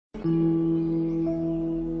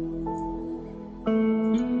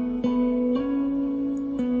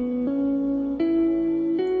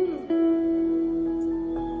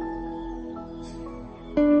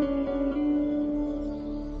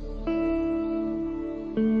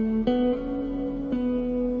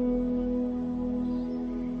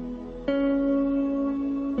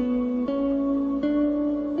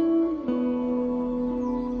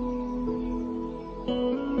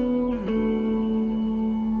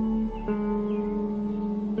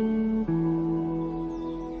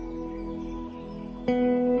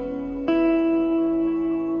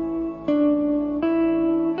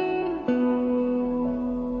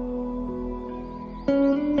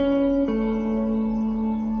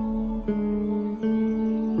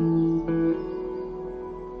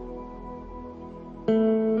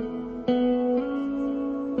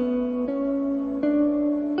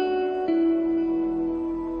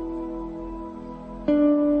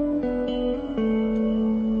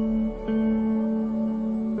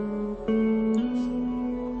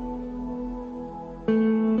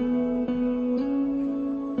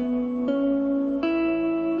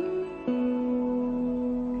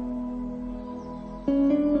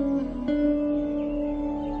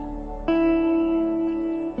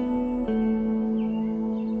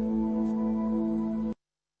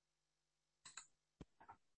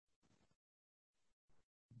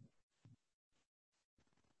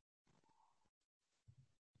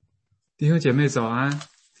弟兄姐妹早安。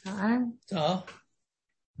早安。早。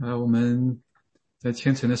我们在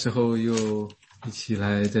清晨的时候又一起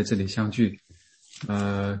来在这里相聚。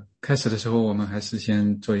开始的时候我们还是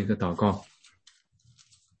先做一个祷告。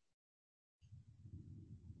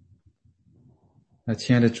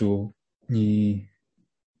亲爱的主，你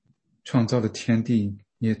创造了天地，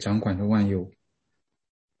你也掌管着万有。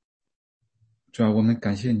主要我们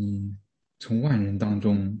感谢你从万人当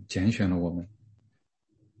中拣选了我们，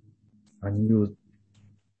你又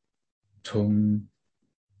从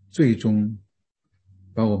最终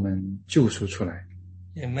把我们救赎出来，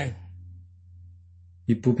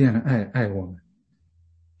以不变的爱我们。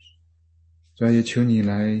主要也求你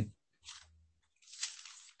来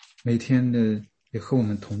每天的也和我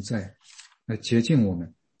们同在，来洁净我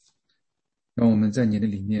们，让我们在你的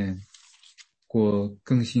里面过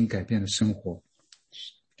更新改变的生活。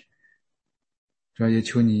主要也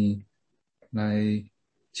求你来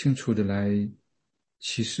清楚的来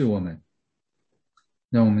启示我们，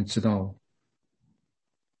让我们知道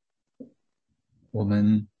我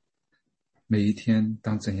们每一天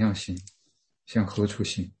当怎样行，向何处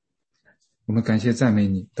行。我们感谢赞美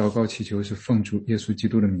你，祷告祈求是奉主耶稣基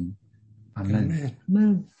督的名，阿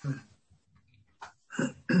们。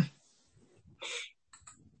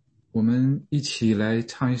我们一起来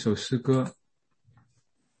唱一首诗歌，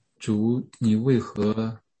主，你为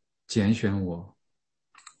何拣选我？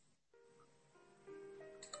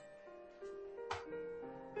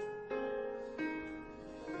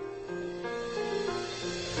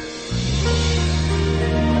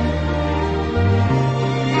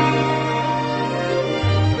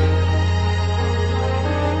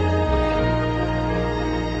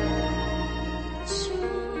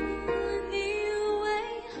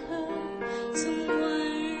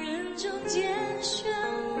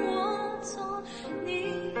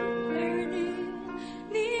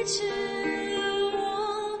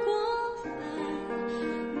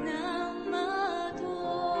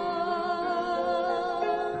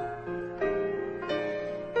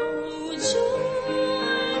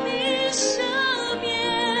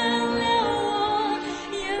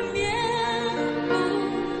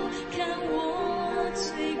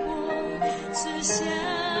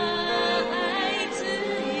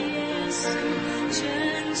拯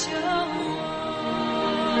救我。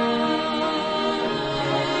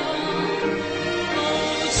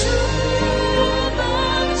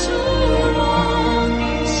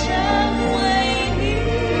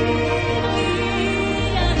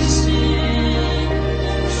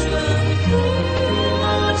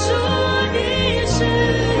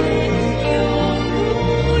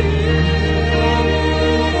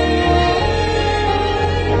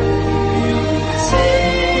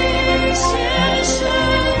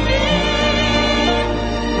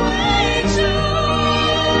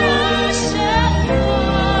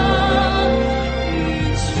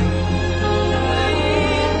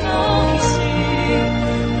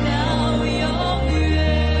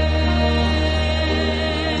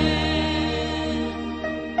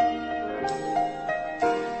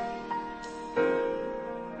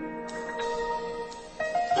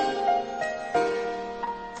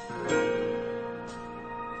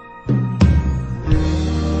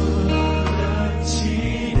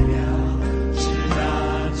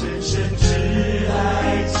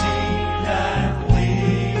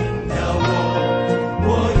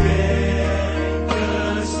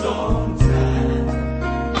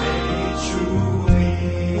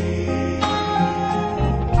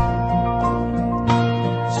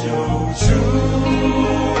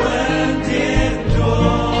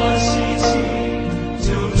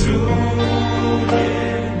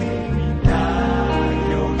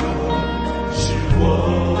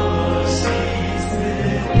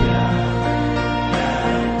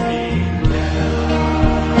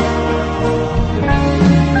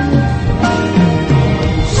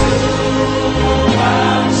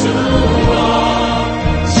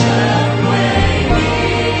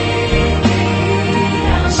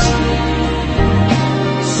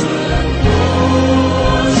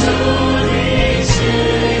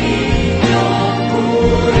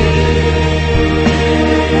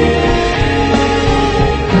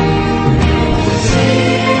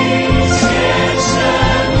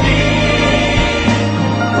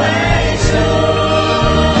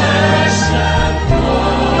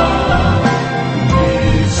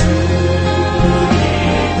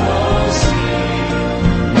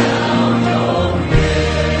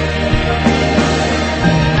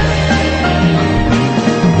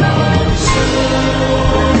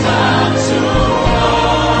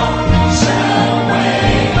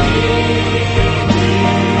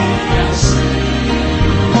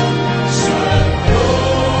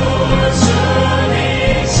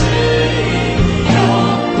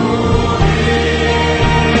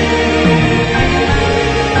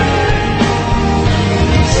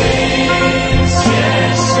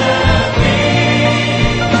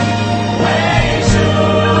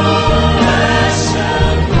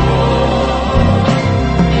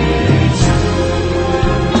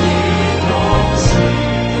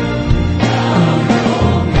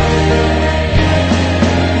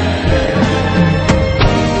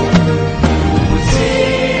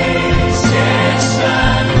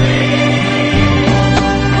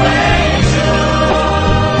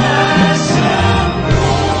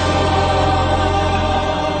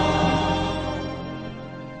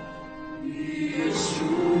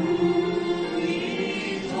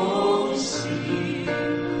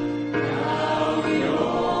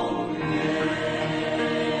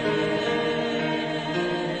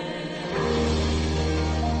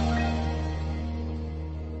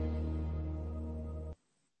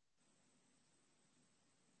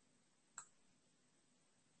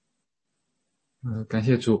感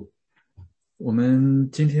谢主。我们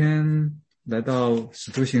今天来到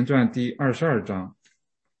使徒行传第22章，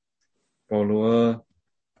保罗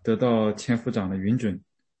得到千夫长的允准，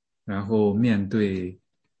然后面对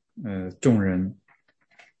众人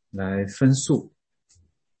来分诉。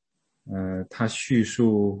他叙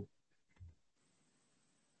述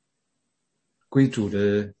归主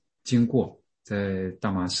的经过，在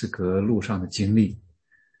大马士革路上的经历，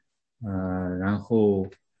然后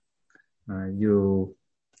又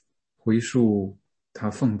回述他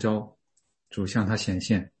奉召主向他显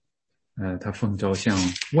现，他奉召向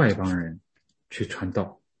外邦人去传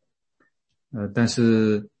道，但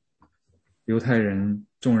是犹太人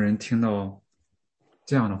众人听到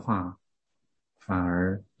这样的话，反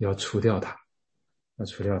而要除掉他。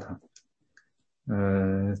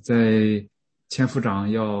在千夫长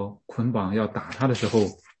要捆绑要打他的时候，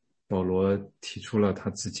保罗提出了他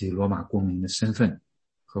自己罗马公民的身份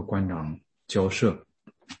和官长交涉，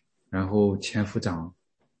然后千夫长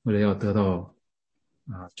为了要得到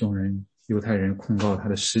众人犹太人控告他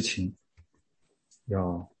的实情，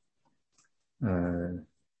要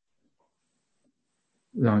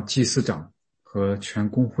让祭司长和全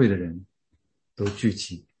公会的人都聚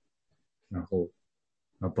集，然后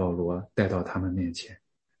把保罗带到他们面前，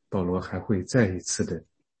保罗还会再一次的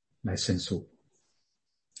来申诉。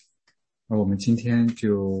而我们今天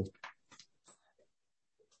就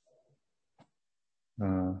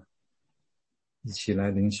一起来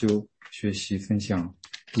灵修学习分享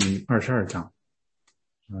第22章。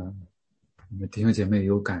我们弟兄姐妹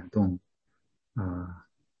有感动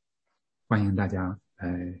欢迎大家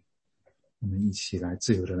来，我们一起来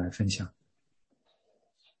自由的来分享。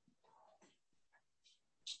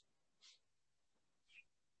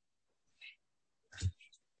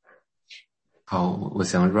好，我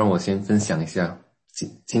想让我先分享一下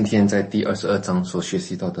今天在第22章所学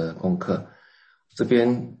习到的功课。这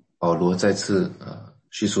边保罗再次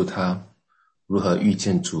叙述他如何遇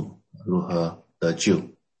见主，如何得救。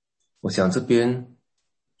我想这边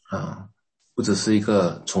不只是一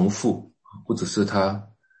个重复，不只是他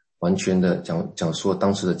完全的讲说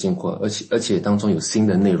当时的经过，而且当中有新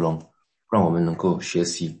的内容让我们能够学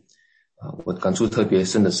习。我感触特别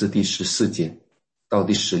深的是第14节到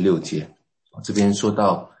第16节。这边说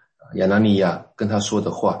到亚拿尼亚跟他说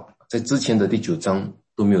的话，在之前的第9章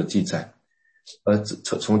都没有记载，而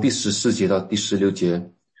从第14节到第16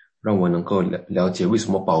节让我能够了解为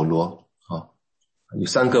什么保罗有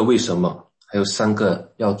3个为什么，还有3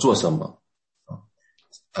个要做什么。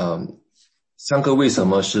3个为什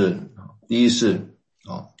么是，第一是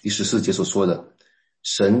第14节所说的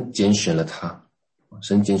神拣选了他，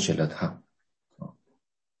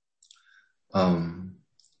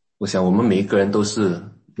我想我们每一个人都是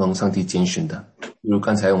蒙上帝拣选的，比如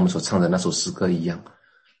刚才我们所唱的那首诗歌一样。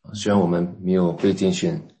虽然我们没有被拣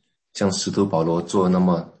选像使徒保罗做那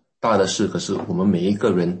么大的事，可是我们每一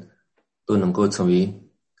个人都能够成为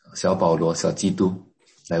小保罗、小基督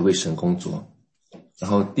来为神工作。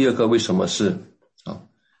然后第二个为什么是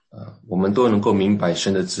我们都能够明白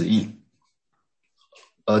神的旨意。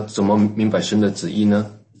而怎么明白神的旨意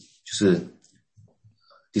呢？就是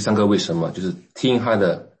第3个为什么，就是听他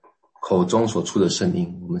的口中所出的声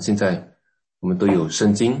音。我们都有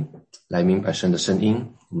圣经来明白神的声音，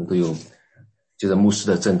我们都有接着牧师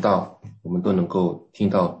的正道，我们都能够听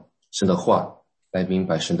到神的话来明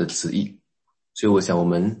白神的旨意。所以我想我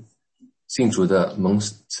们信主的蒙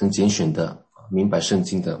神拣选的明白圣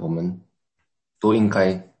经的，我们都应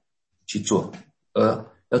该去做。而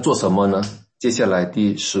要做什么呢？接下来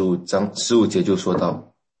第15节就说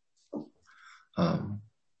到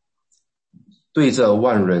对着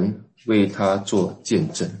万人为他做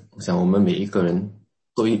见证。我想我们每一个人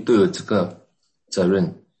都有这个责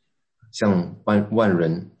任，向万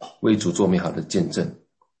人为主做美好的见证。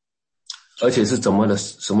而且是什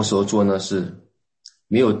么时候做呢？是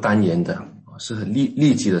没有单言的，是很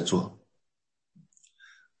立即的做。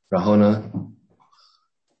然后呢，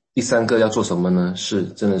第3个要做什么呢？是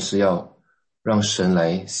真的是要让神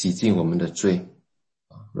来洗净我们的罪，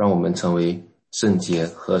让我们成为圣洁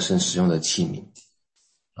合神使用的器皿。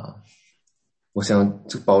我想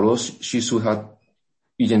这保罗叙述他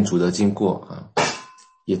遇见主的经过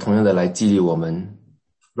也同样的来激励我们，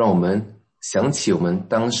让我们想起我们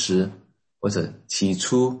当时或者起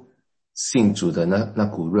初信主的那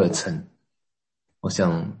股热忱。我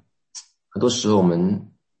想很多时候我们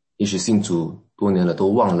也许信主多年了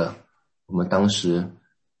都忘了我们当时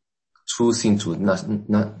初信主那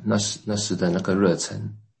时的那个热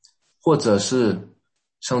忱，或者是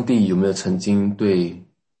上帝有没有曾经对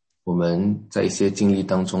我们在一些经历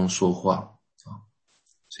当中说话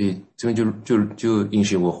所以这边就允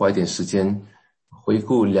许我花一点时间回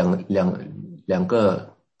顾两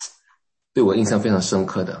个对我印象非常深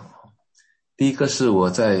刻的。第一个是我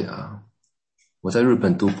在日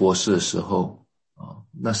本读博士的时候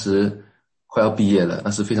那时快要毕业了，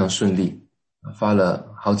那时非常顺利，发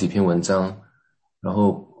了好几篇文章，然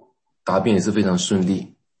后答辩也是非常顺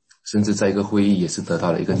利，甚至在一个会议也是得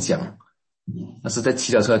到了一个奖。那是在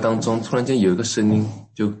骑脚车当中，突然间有一个声音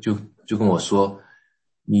就跟我说：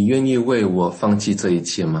你愿意为我放弃这一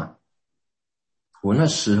切吗？我那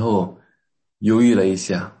时候犹豫了一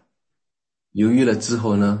下，犹豫了之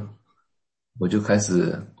后呢，我就开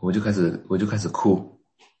始哭，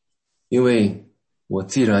因为我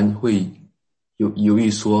既然会犹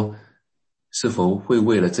豫说是否会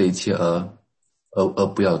为了这一切而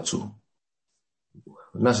不要主。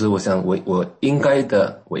那时我想我应该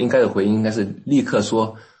的回应应该是立刻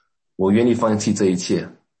说我愿意放弃这一切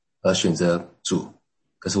而选择主。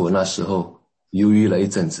可是我那时候犹豫了一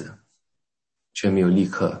阵子，却没有立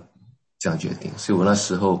刻这样决定，所以我那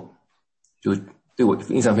时候就对我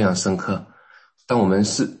印象非常深刻。当我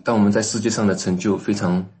们在世界上的成就非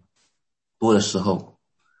常多的时候，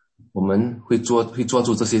我们会抓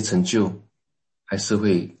住这些成就，还是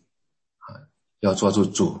会要抓住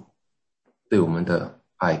主对我们的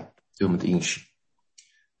爱，对我们的应许。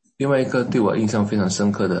另外一个对我印象非常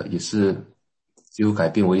深刻的，也是几乎改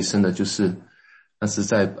变我一生的，就是那是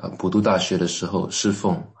在普渡大学的时候侍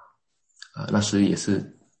奉那时也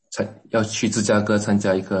是要去芝加哥参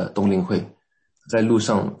加一个冬令会，在路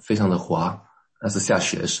上非常的滑，那是下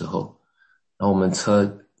雪的时候，然后我们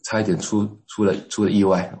车差一点出了意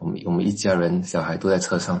外，我们一家人小孩都在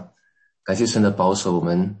车上，感谢神的保守，我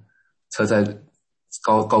们车在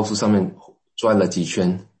高速上面转了几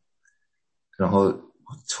圈，然后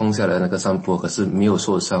冲下了那个山坡，可是没有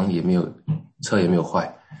受伤，车也没有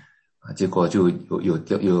坏结果就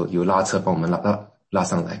有拉车帮我们拉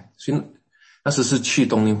上来。所以那时是去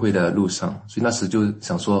冬令会的路上，所以那时就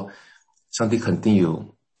想说上帝肯定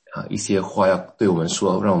有一些话要对我们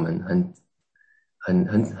说，让我们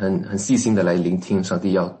很细心的来聆听上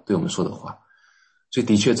帝要对我们说的话。所以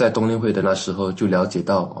的确在冬令会的那时候就了解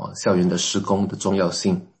到校园的事工的重要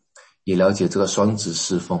性，也了解这个双职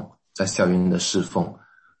侍奉，在校园的侍奉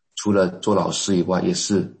除了做老师以外，也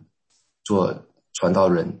是做传道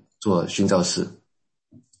人，做宣教士。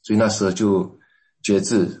所以那时候就决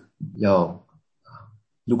志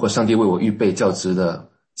如果上帝为我预备教职的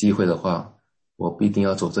机会的话，我必定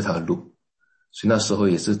要走这条路。所以那时候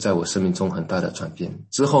也是在我生命中很大的转变。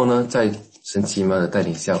之后呢，在神奇妙的带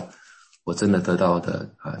领下，我真的得到的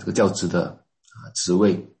这个教职的职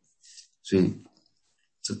位。所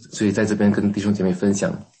以在这边跟弟兄姐妹分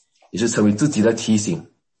享，也是成为自己的提醒，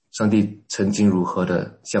上帝曾经如何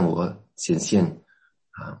的向我显现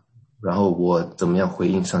然后我怎么样回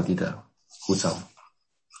应上帝的呼召。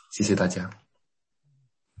谢谢大家。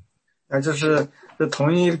就是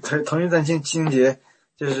同一段经节，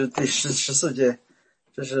就是第14节，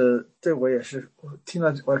就是对我也是，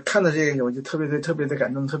我看到这个我就特别的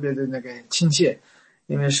感动，特别的那个亲切，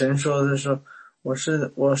因为神说的是我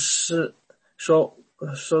是说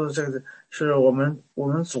的这个是我们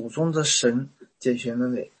祖宗的神拣选的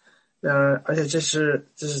你，而且这是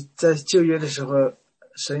在旧约的时候，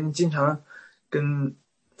神经常跟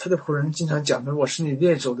他的仆人经常讲的，我是你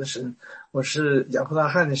列祖的神，我是亚伯拉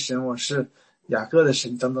罕的神，我是雅各的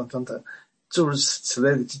神，等等等等，诸如此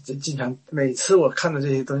类的，经常每次我看到这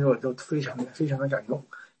些东西，我都非常的感动，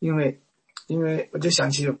因为我就想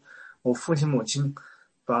起我父亲母亲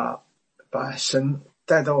把神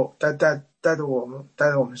带到我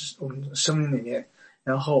们生命里面，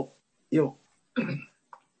然后又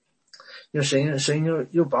神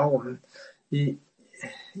又把我们一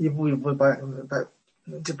步一步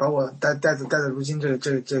就把我带到如今这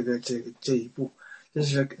一步，这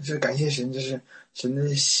是感谢神，这是神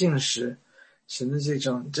的信实，神的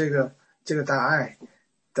这个大爱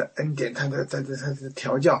的恩典，他的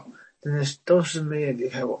调教，真的是都是没有离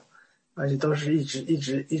开我，而且都是一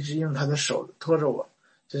直用他的手拖着我，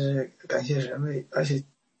这是感谢神。而且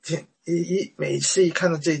每次一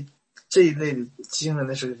看到这一类的经文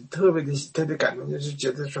的时候，特别感动，就是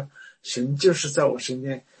觉得说神就是在我身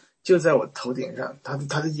边，就在我头顶上，他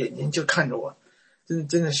的眼睛就看着我，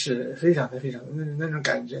真的是非常的那种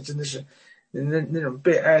感觉，真的是那种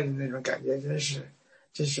被爱的那种感觉，真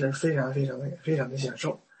是非常的享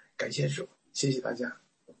受。感谢主，谢谢大家。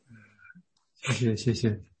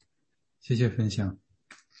谢谢分享。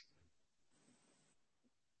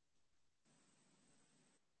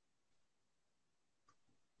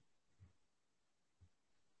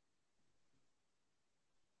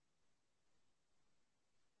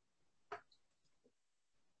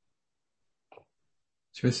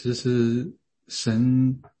确实是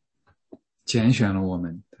神拣选了我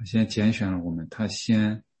们，他先拣选了我们，他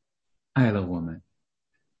先爱了我们。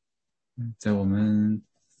在我们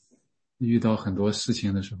遇到很多事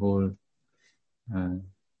情的时候，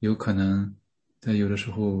有可能在有的时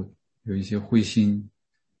候有一些灰心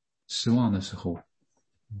失望的时候，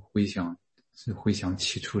回想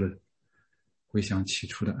起初的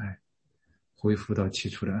爱，恢复到起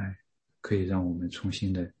初的爱，可以让我们重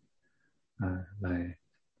新的来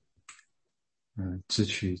支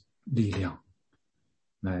取力量，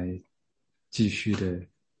来继续的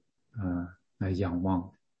来仰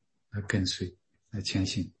望，来跟随，来前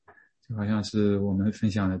行。就好像是我们分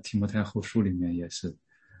享的提摩太后书里面也是，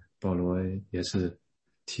保罗也是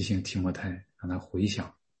提醒提摩太让他回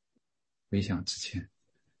想之前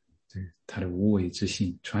这他的无伪之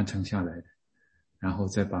信传承下来的，然后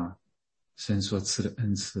再把神所赐的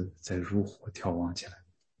恩赐再如火眺望起来，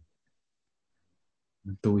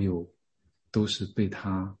都是被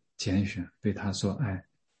他拣选，被他所爱，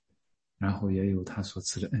然后也有他所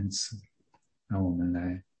赐的恩赐，让我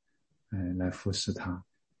们来服侍他，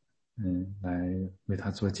来为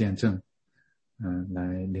他做见证，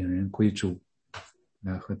来领人归主，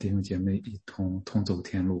来和弟兄姐妹一同走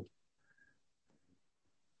天路。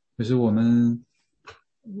就是我们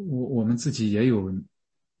自己也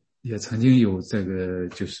曾经有这个，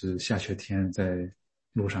就是下雪天在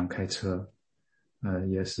路上开车，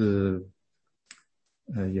也是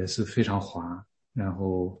非常滑，然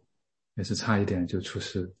后也是差一点就出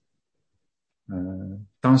事。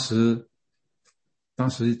当时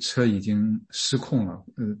车已经失控了，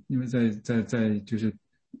因为在就是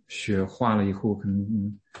雪化了以后，可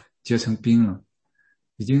能结成冰了，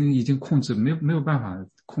已经控制没有办法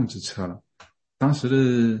控制车了。当时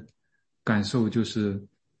的感受就是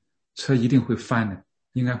车一定会翻的，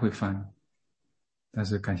应该会翻的，但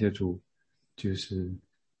是感谢主，就是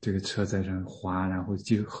这个车在这滑，然后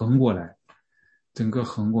就横过来，整个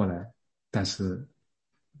横过来，但是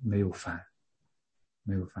没有翻，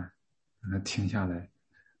让它停下来，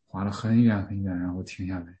滑了很远很远，然后停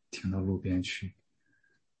下来，停到路边去。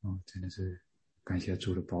真的是感谢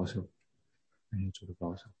主的保守，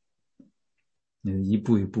一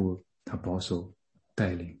步一步他保守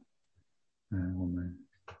带领。我们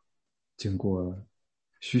经过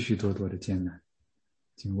许许多多的艰难，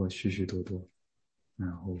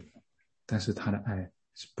然后但是他的爱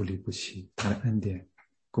是不离不弃，他的恩典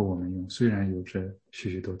够我们用，虽然有着许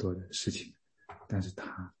许多多的事情，但是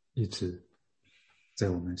他一直在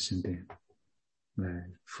我们身边，来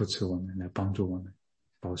扶持我们，来帮助我们，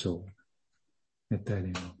保守我们，来带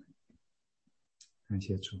领我们。感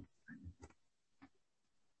谢主。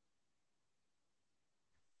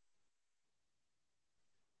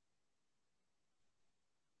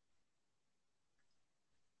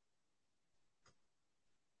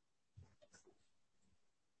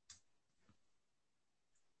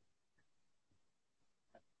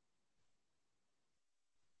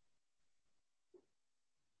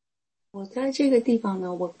我在这个地方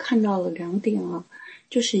呢，我看到了两点啊，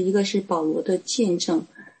就是一个是保罗的见证，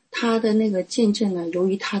他的那个见证呢，由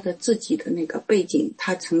于他的自己的那个背景，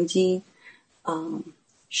他曾经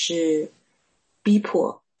是逼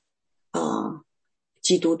迫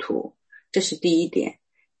基督徒，这是第一点。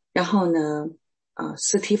然后呢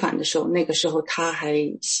司提反的时候，那个时候他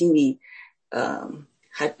还心里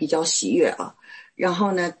还比较喜悦啊。然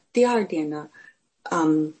后呢第二点呢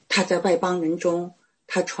他在外邦人中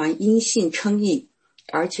他传因信称义，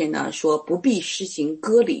而且呢说不必施行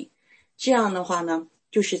割礼。这样的话呢，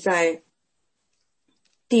就是在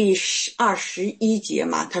第21节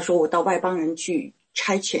嘛，他说我到外邦人去，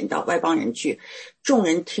差遣到外邦人去，众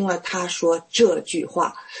人听了他说这句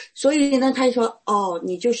话，所以呢他说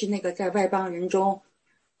你就是那个在外邦人中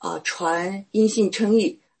传因信称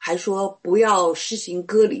义，还说不要施行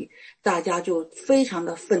割礼，大家就非常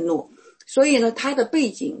的愤怒。所以呢他的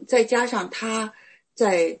背景再加上他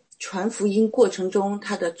在传福音过程中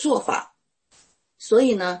他的做法，所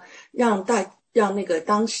以呢让那个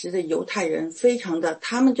当时的犹太人非常的，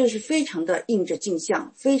他们就是非常的硬着镜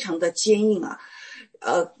像，非常的坚硬啊，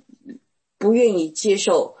不愿意接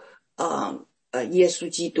受耶稣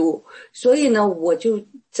基督。所以呢我就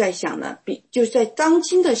在想呢，就是在当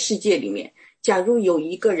今的世界里面，假如有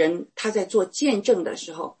一个人他在做见证的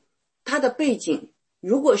时候，他的背景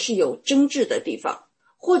如果是有争执的地方，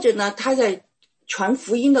或者呢他在传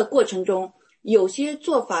福音的过程中有些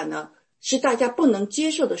做法呢是大家不能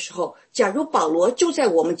接受的时候，假如保罗就在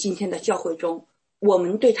我们今天的教会中，我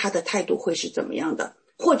们对他的态度会是怎么样的？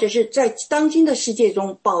或者是在当今的世界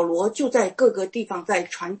中，保罗就在各个地方在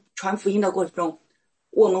传福音的过程中，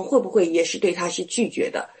我们会不会也是对他是拒绝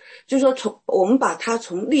的？就是说我们把他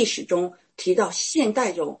从历史中提到现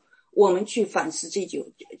代中，我们去反思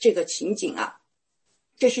这个情景啊，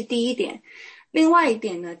这是第一点。另外一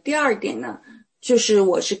点呢，第二点呢，就是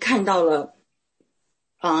我是看到了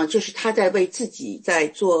就是他在为自己在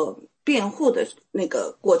做辩护的那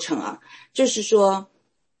个过程啊，就是说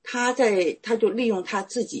他就利用他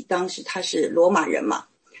自己，当时他是罗马人嘛，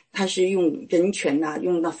他是用人权啊，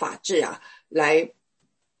用的法治啊，来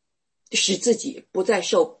使自己不再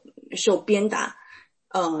受鞭打。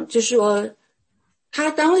就是说他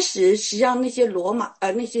当时实际上那些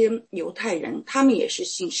那些犹太人，他们也是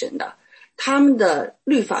信神的，他们的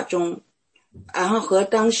律法中，然后和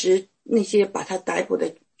当时那些把他逮捕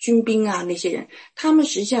的军兵啊，那些人，他们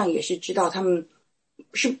实际上也是知道他们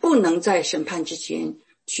是不能在审判之前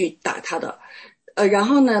去打他的。然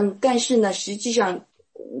后呢，但是呢，实际上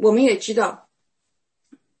我们也知道，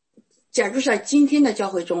假如在今天的教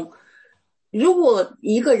会中，如果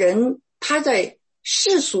一个人他在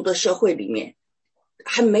世俗的社会里面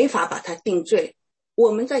还没法把他定罪，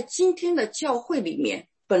我们在今天的教会里面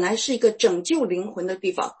本来是一个拯救灵魂的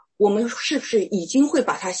地方，我们是不是已经会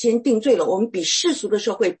把他先定罪了？我们比世俗的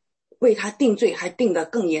社会为他定罪还定得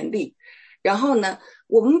更严厉。然后呢，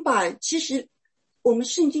其实我们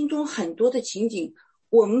圣经中很多的情景，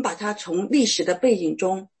我们把它从历史的背景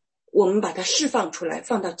中，我们把它释放出来，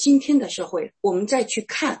放到今天的社会，我们再去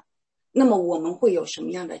看，那么我们会有什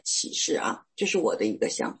么样的启示啊？这是我的一个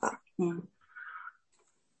想法。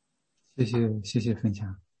谢谢分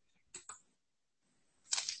享。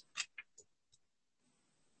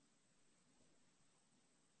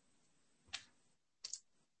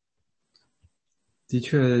的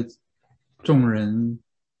确，众人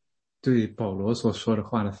对保罗所说的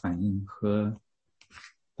话的反应和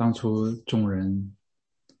当初众人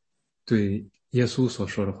对耶稣所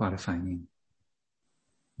说的话的反应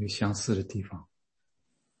有相似的地方。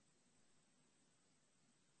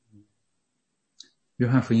约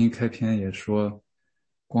翰福音开篇也说，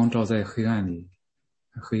光照在黑暗里，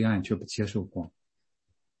黑暗却不接受光。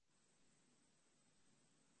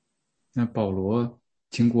那保罗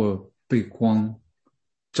经过被光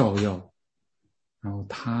照耀，然后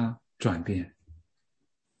他转变，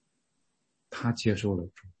他接受了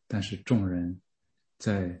主，但是众人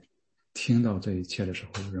在听到这一切的时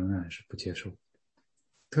候仍然是不接受。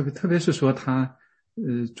特别是说他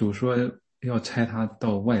主说要差他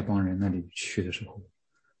到外邦人那里去的时候，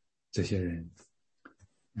这些人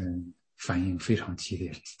反应非常激烈，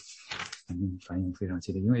反应非常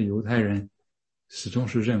激烈，因为犹太人始终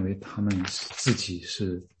是认为他们自己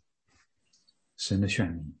是神的选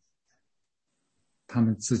民，他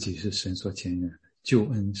们自己是神所拣选的，救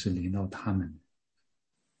恩是临到他们的。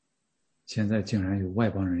现在竟然有外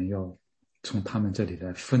邦人要从他们这里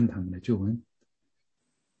来分他们的救恩，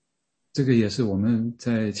这个也是我们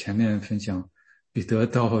在前面分享彼得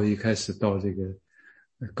一开始到这个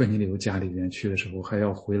哥尼流家里面去的时候，还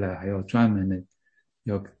要回来，还要专门的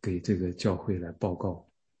要给这个教会来报告，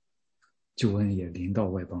救恩也临到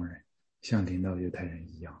外邦人，像临到犹太人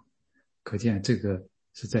一样。可见这个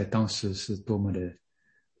是在当时是多么的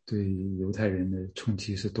对犹太人的冲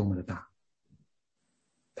击是多么的大，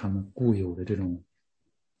他们固有的这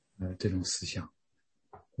种思想，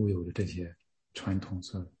固有的这些传统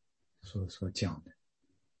所讲的，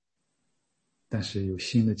但是有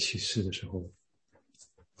新的启示的时候，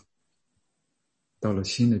到了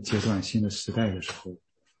新的阶段、新的时代的时候，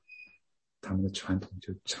他们的传统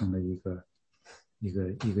就成了一个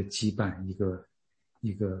羁绊，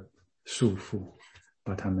一个束缚，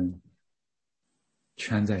把他们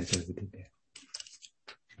圈在这个里边，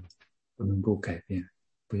不能够改变，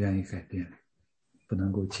不愿意改变，不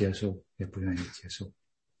能够接受，也不愿意接受。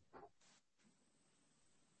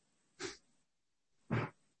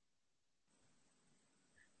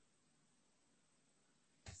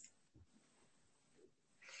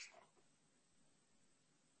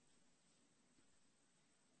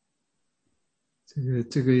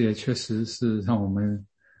这个也确实是让我们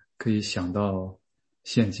可以想到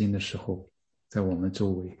现今的时候，在我们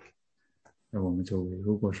周围，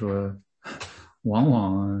如果说往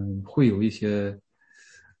往会有一些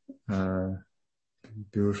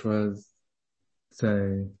比如说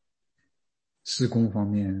在施工方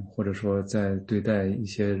面，或者说在对待一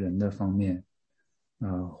些人的方面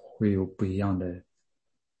会有不一样的，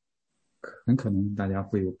很可能大家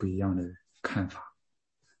会有不一样的看法。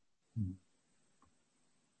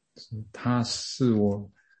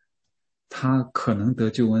他可能得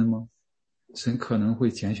救恩吗？神可能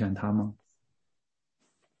会拣选他吗？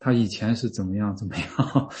他以前是怎么样？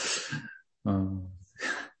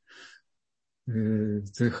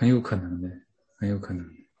这很有可能的，很有可能。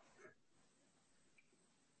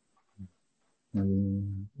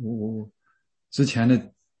之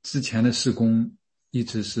前的事工一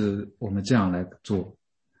直是我们这样来做，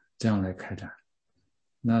这样来开展。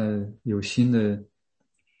那有新的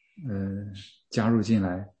加入进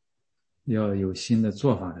来，要有新的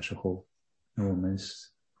做法的时候，那我们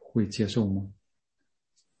会接受吗？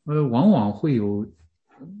往往会有，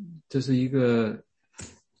这是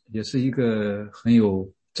也是一个很有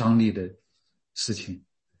张力的事情。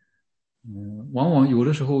往往有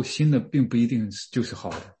的时候新的并不一定就是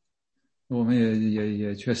好的，我们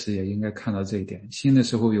也确实也应该看到这一点。新的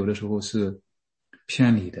时候有的时候是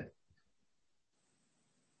偏离的，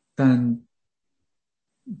但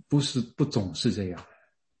不总是这样。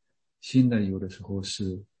新的有的时候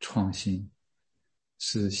是创新，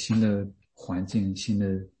是新的环境、新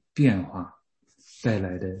的变化带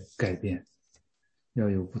来的改变，要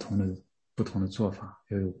有不同的做法，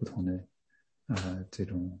要有不同的这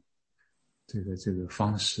个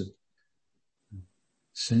方式。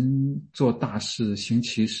神做大事行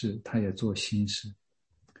奇事，他也做新事，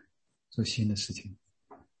做新的事情。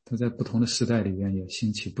他在不同的时代里面也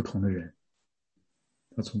兴起不同的人，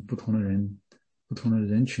他从不同的人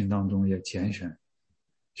群当中也拣选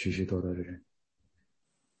许许多多的人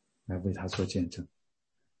来为他做见证。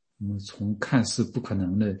我们从看似不可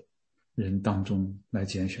能的人当中来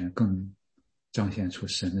拣选，更彰显出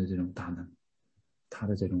神的这种大能，他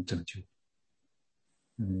的这种拯救。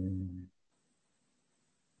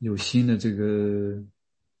有新的这个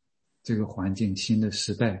环境，新的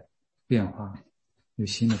时代变化，有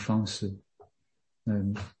新的方式，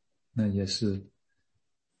那也是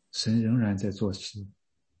神仍然在做事，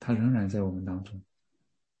他仍然在我们当中。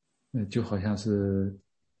就好像是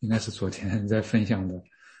应该是昨天在分享的，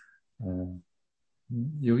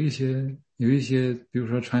有一些，比如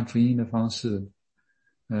说传福音的方式，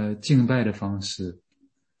敬拜的方式，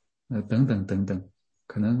等等等等，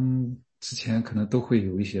可能之前可能都会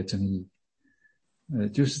有一些争议。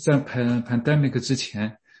就是在pandemic 之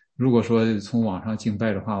前，如果说从网上敬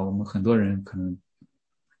拜的话，我们很多人可能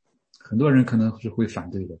是会反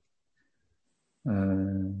对的，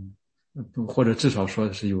或者至少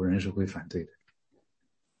说是有人是会反对的。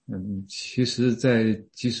其实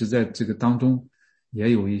即使在这个当中，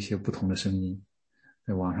也有一些不同的声音，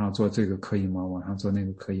在网上做这个可以吗？网上做那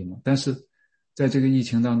个可以吗？但是在这个疫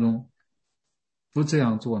情当中，不这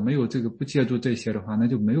样做，没有这个不借助这些的话，那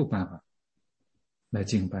就没有办法来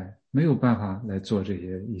敬拜，没有办法来做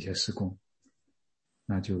一些事工，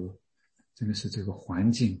那就真的是这个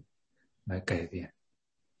环境来改变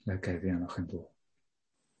了很多。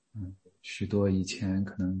许多以前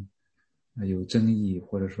可能有争议，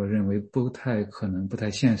或者说认为不太可能、不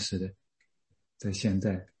太现实的，在现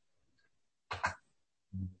在，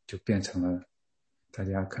就变成了大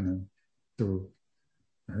家可能都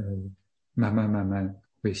慢慢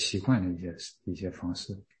会习惯的一些方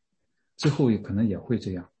式。之后可能也会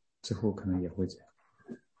这样，所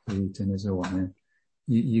以真的是我们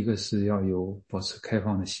一个是要有保持开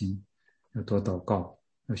放的心，要多祷告，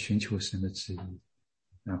要寻求神的旨意，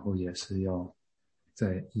然后也是要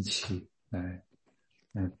在一起来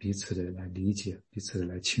彼此的来理解，彼此的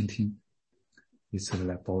来倾听，彼此的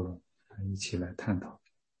来包容，一起来探讨。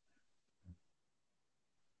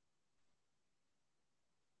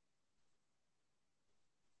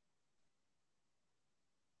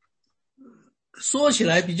说起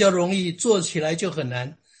来比较容易，做起来就很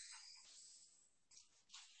难。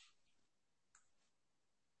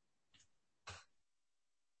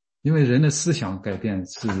因为人的思想改变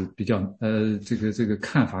是比较这个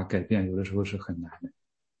看法改变有的时候是很难的。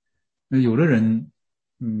那有的人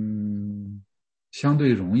相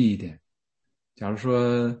对容易一点，假如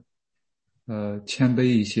说谦卑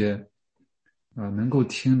一些，能够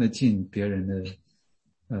听得进别人的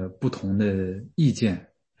不同的意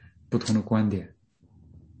见、不同的观点，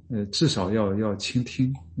至少要倾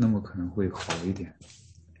听，那么可能会好一点。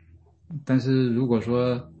但是如果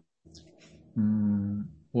说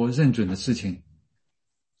我认准的事情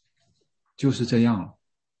就是这样了，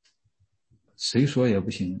谁说也不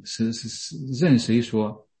行，任谁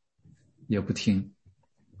说也不听，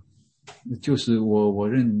就是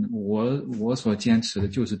我所坚持的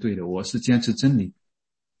就是对的，我是坚持真理，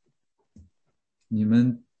你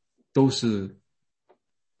们都是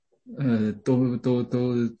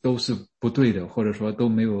都是不对的，或者说都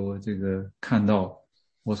没有这个看到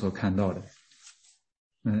我所看到的。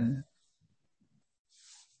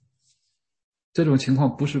这种情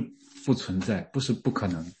况不是不存在，不是不可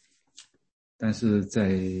能，但是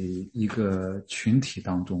在一个群体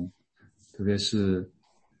当中，特别是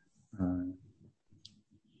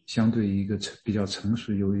相对于一个比较成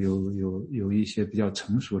熟，有一些比较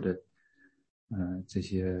成熟的这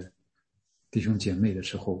些弟兄姐妹的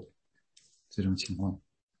时候，这种情况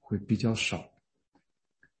会比较少，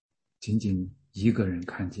仅仅一个人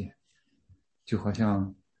看见，就好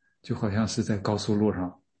像是在高速路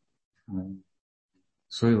上，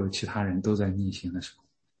所有其他人都在逆行的时候，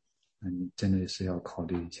那你真的是要考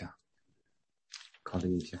虑一下。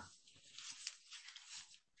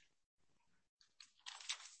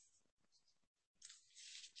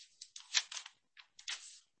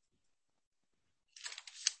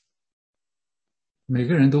每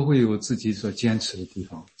个人都会有自己所坚持的地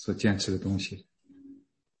方，所坚持的东西，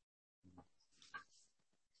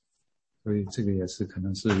所以这个也是可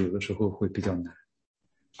能是有的时候会比较难。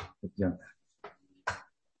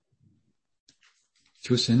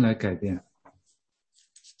求神来改变。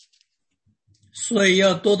所以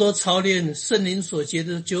要多多操练圣灵所结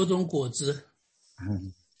的9种果子。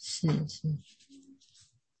是。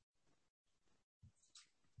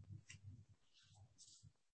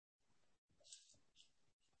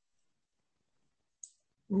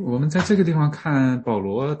我们在这个地方看保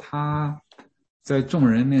罗他在众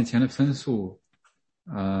人面前的分数，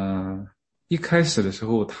一开始的时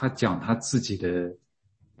候他讲他自己的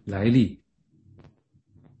来历，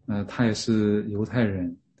他也是犹太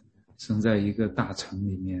人，生在一个大城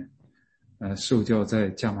里面，受教在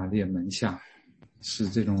加玛列门下，是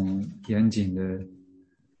这种严谨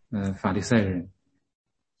的法利赛人，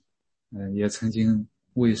也曾经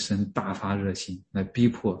为神大发热心来逼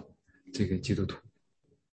迫这个基督徒。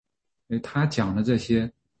他讲的这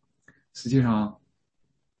些，实际上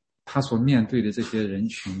他所面对的这些人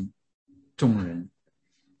群众人，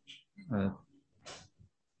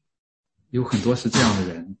有很多是这样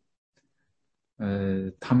的人，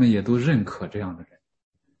他们也都认可这样的人。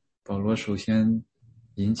保罗首先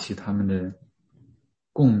引起他们的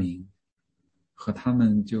共鸣，和他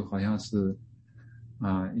们就好像是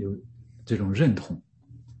有这种认同，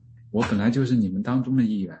我本来就是你们当中的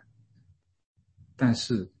一员，但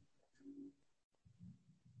是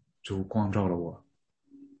主光照了我，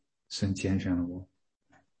神拣选了我，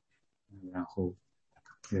然后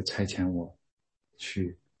也差遣我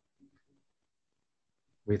去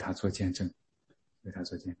为他做见证。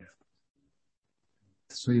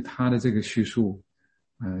所以他的这个叙述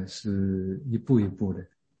是一步一步的，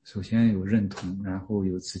首先有认同，然后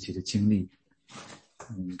有自己的经历，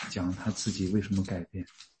讲他自己为什么改变，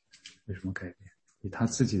以他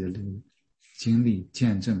自己的经历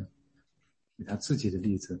见证，以他自己的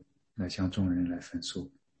例子来向众人来分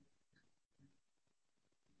诉。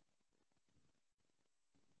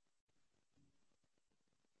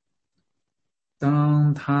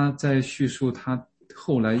当他在叙述他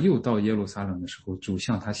后来又到耶路撒冷的时候，主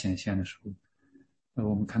向他显现的时候，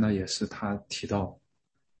我们看到也是他提到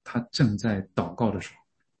他正在祷告的时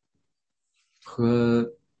候，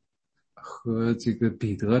和这个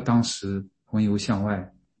彼得当时魂游向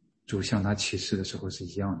外，主向他启示的时候是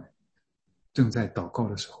一样的，正在祷告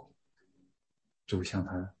的时候，主向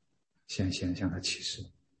他显现，向他启示。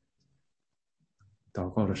祷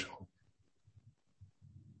告的时候，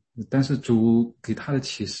但是主给他的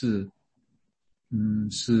启示，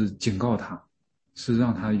是警告他，是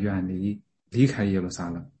让他离开耶路撒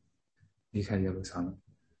冷。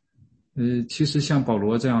其实像保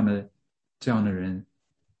罗这样的人，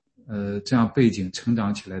这样背景成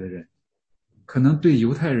长起来的人，可能对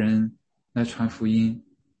犹太人来传福音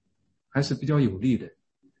还是比较有利的，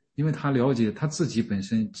因为他了解他自己本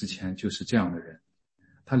身之前就是这样的人，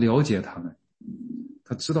他了解他们，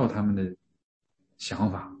他知道他们的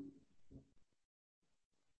想法，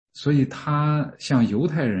所以他向犹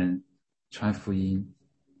太人传福音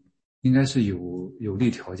应该是有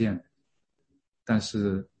利条件的，但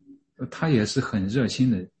是他也是很热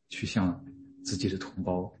心的去向自己的同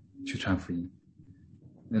胞去传福音。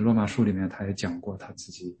那罗马书里面他也讲过他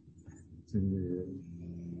自己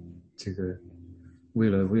这个为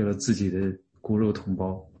了自己的骨肉同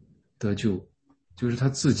胞得救，就是他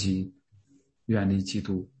自己远离基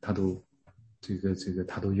督，他都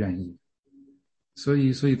他都愿意。所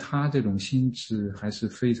以他这种心智还是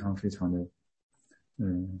非常非常的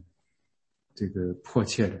迫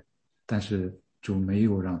切的，但是主没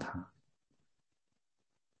有让他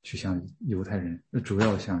去向犹太人，主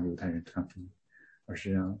要向犹太人传福音，而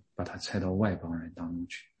是把他拆到外邦人当中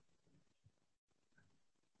去。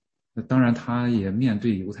那当然他也面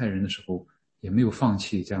对犹太人的时候也没有放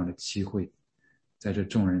弃这样的机会，在这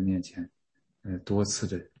众人面前多次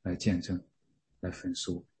的来见证，来分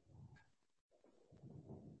诉。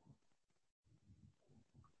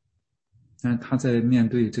但是他在面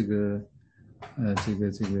对这个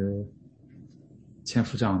千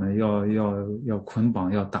夫长呢要捆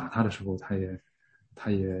绑要打他的时候，他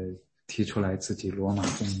也提出来自己罗马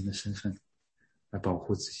公民的身份来保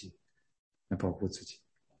护自己，来保护自己，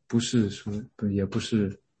也不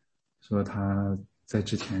是说他在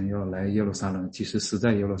之前要来耶路撒冷，即使死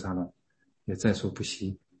在耶路撒冷，也在所不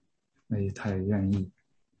惜，他也愿意。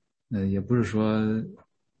也不是说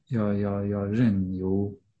要任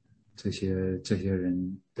由这些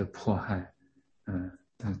人的迫害，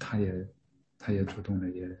但他也主动的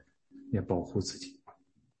也保护自己，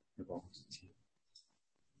也保护自己。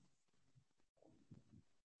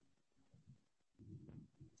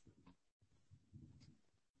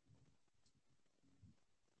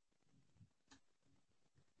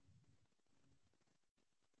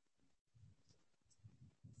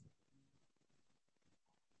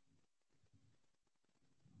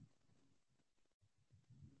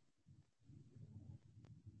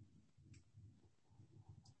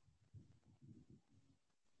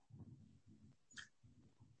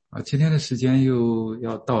今天的时间又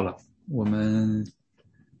要到了，我们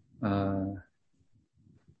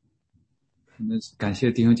感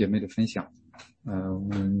谢弟兄姐妹的分享，我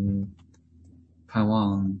们盼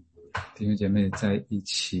望弟兄姐妹在一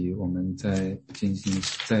起，我们在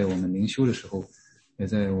我们灵修的时候，也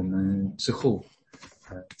在我们之后，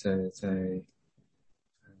在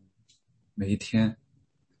每一天，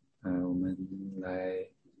我们来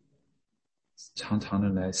常常的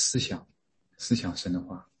来思想神的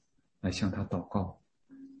话，来向他祷告，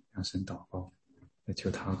向神祷告，来求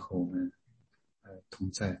他和我们同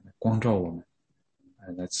在，来光照我们，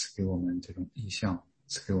来赐给我们这种意象，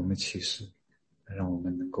赐给我们启示，让我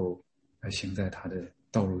们能够行在他的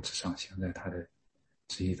道路之上，行在他的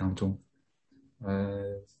旨意当中。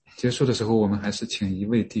结束的时候，我们还是请一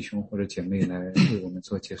位弟兄或者姐妹来为我们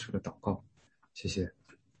做结束的祷告，谢谢。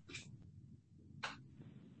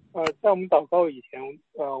在我们祷告以前，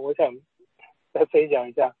我想再分享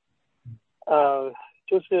一下，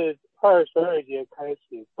就是22节开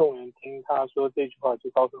始，众人听他说这句话，就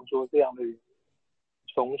高声说：“这样的人，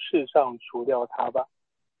从世上除掉他吧，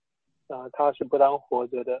他是不当活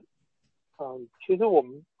着的。”其实我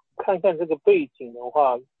们看看这个背景的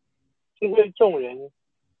话，这些众人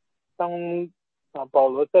当保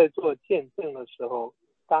罗在做见证的时候，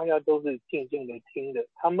大家都是静静的听的，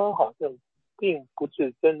他们好像并不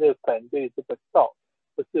是真的反对这个道，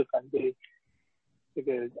不是反对这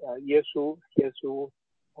个耶稣，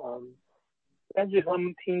但是他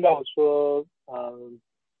们听到说，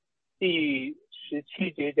第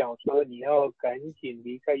17节讲说，你要赶紧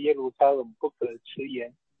离开耶路撒冷，不可迟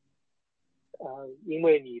延，因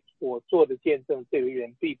为我做的见证，这个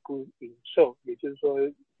人必不领受，也就是说，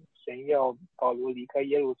神要保罗离开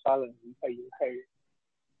耶路撒冷，离开犹太人。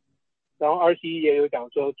然后21节有讲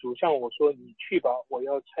说，主向我说，你去吧，我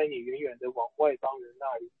要差你远远的往外邦人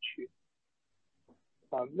那里去。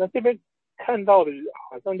那这边看到的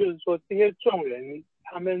好像就是说，这些众人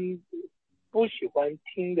他们不喜欢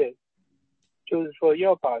听的，就是说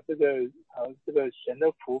要把这个神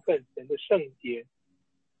的福分、神的圣洁，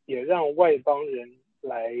也让外邦人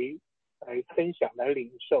来分享、来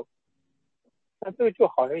领受。那这个就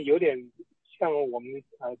好像有点像我们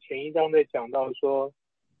前一章在讲到说，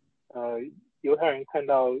犹太人看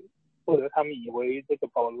到或者他们以为这个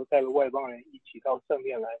保罗带了外邦人一起到圣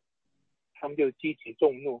殿来，他们就激起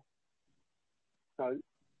众怒。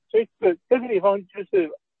所以这个地方就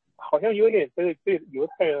是好像有点对犹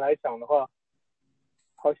太人来讲的话，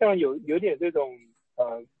好像有点这种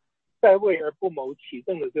在位而不谋其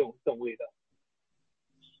政的这种味道。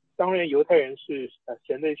当然犹太人是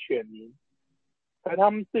神的选民，而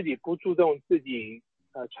他们自己不注重自己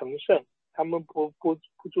成圣，他们不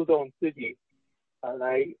注重自己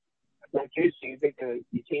来追寻这个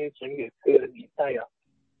已经神给赐的弥赛亚，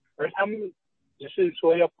而他们只是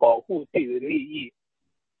说要保护自己的利益。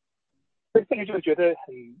这个就觉得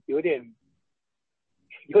有点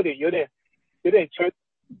这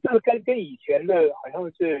个跟以前的好像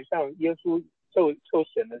是像耶稣受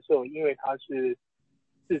审的时候，因为他是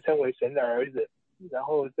自称为神的儿子，然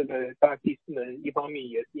后这个大祭司们一方面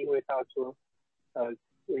也是因为他说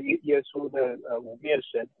耶稣的五面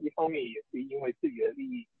神，一方面也是因为自己的利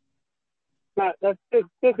益。那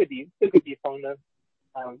这个地方呢，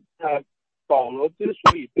那保罗之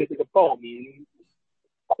所以对这个暴民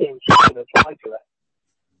控诉的抓起来，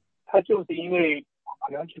他就是因为好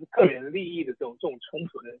像就是个人利益的这种冲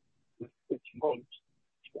突的情况起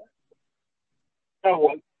来。那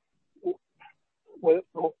我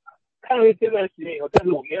看了这段时间以后，但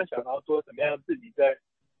是我没有想到说怎么样自己在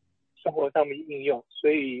生活上面应用，所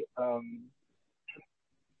以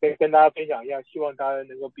可以跟大家分享一下，希望大家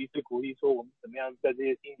能够彼此鼓励，说我们怎么样在这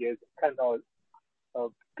些经节看到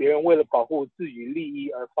别人为了保护自己利益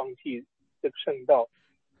而放弃这个圣道，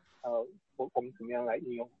我们怎么样来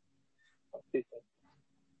应用？谢谢。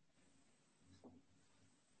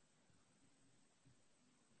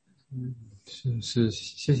是，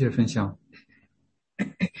谢谢分享，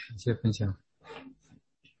谢谢分享。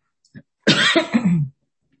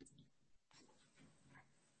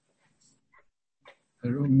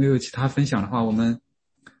如果没有其他分享的话，我们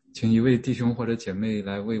请一位弟兄或者姐妹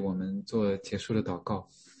来为我们做结束的祷告，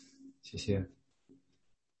谢谢。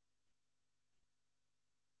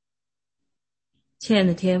亲爱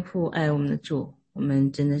的天父，爱我们的主，我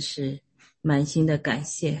们真的是满心的感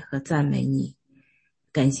谢和赞美你，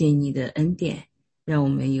感谢你的恩典，让我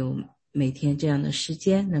们有每天这样的时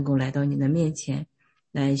间能够来到你的面前，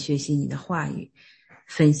来学习你的话语，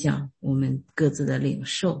分享我们各自的领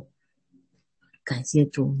受。感谢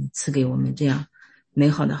主，你赐给我们这样美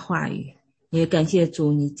好的话语，也感谢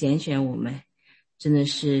主，你拣选我们，真的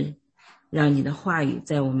是让你的话语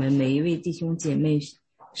在我们每一位弟兄姐妹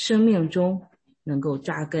生命中能够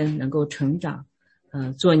扎根，能够成长，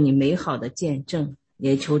做你美好的见证。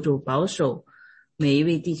也求主保守每一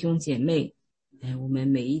位弟兄姐妹，我们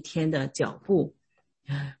每一天的脚步，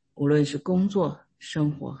无论是工作、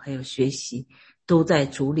生活还有学习，都在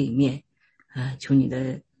主里面。求你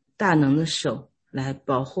的大能的手来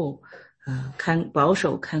保护，保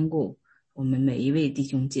守看顾我们每一位弟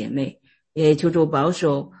兄姐妹，也求主保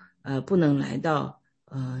守不能来到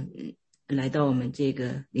我们这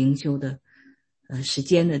个灵修的时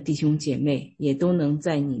间的弟兄姐妹，也都能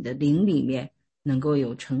在你的灵里面能够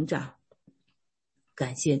有成长。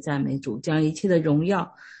感谢赞美主，将一切的荣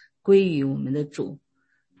耀归于我们的主。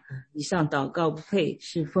以上祷告不配，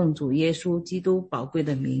是奉主耶稣基督宝贵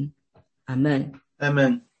的名。阿们。阿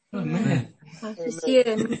们。阿们。好，谢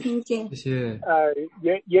谢，没听见。谢谢。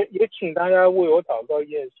也请大家为我祷告一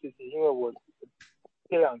件事情，因为我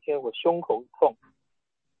这2天我胸口痛，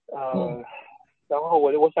然后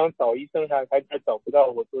我想找医生还找不到。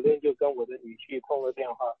我昨天就跟我的女婿通了电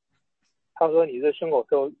话，他说你这胸口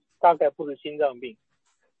痛大概不是心脏病，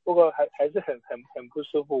不过还是很不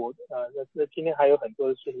舒服。那今天还有很多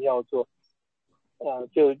的事情要做，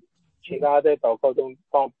就请大家在祷告中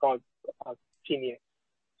帮我纪念，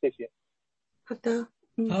谢谢。好的，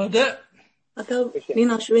好的，好的，林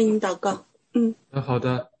老师为您祷告。好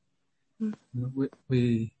的，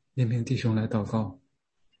为延平弟兄来祷告。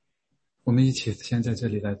我们一起先在这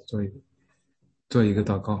里来做一个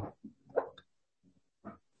祷告。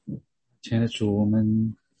亲爱的主，我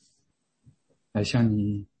们来向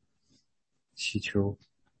你祈求，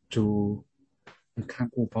主，你看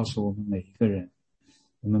顾保守我们每一个人，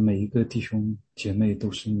我们每一个弟兄姐妹都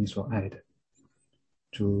是你所爱的。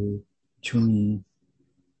主，求你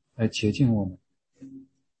来洁净我们，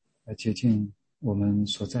来洁净我们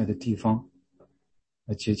所在的地方，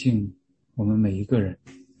来洁净我们每一个人。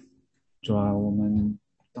主啊，我们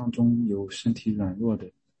当中有身体软弱的，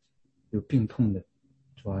有病痛的，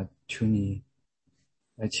主啊，求你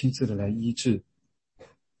来亲自的来医治，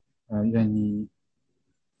愿你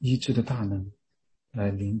医治的大能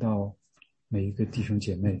来临到每一个弟兄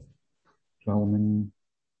姐妹。主啊，我们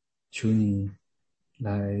求你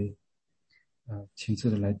来亲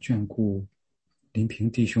自的来眷顾林平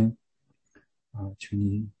弟兄，求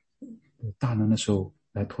你大能的手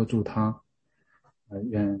来托住他，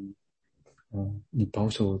愿你保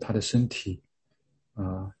守他的身体，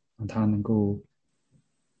让他能够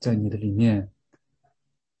在你的里面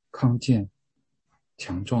康健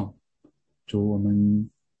强壮。主，我们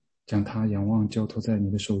将他仰望交托在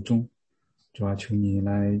你的手中。主啊，求你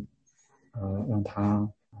来让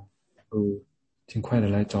他能够尽快的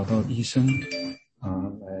来找到医生，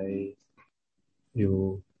来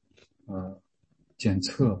有检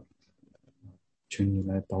测，求你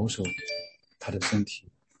来保守他的身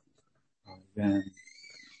体。愿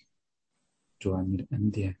主啊，你的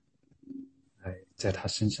恩典来在他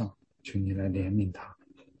身上，求你来怜悯他，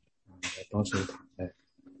来保守他，来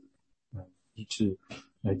医治，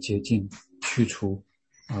来洁净，去除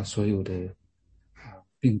所有的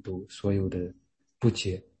病毒，所有的不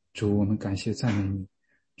洁。主，我们感谢赞美你。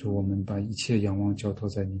主，我们把一切仰望交托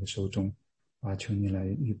在你的手中，求你来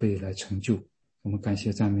预备，来成就。我们感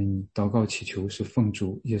谢赞美你，祷告祈求是奉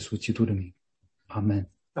主耶稣基督的名。阿们。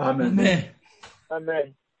阿们。阿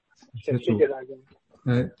们。谢谢大家。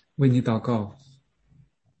为你祷告。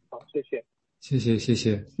好，谢谢。谢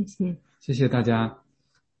谢大家。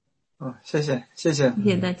谢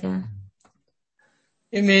谢大家。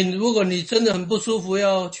因为如果你真的很不舒服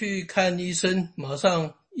要去看医生，马上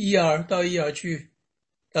到ER去，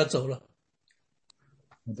要走了。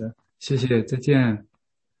好的，谢谢，再见。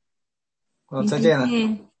再见了。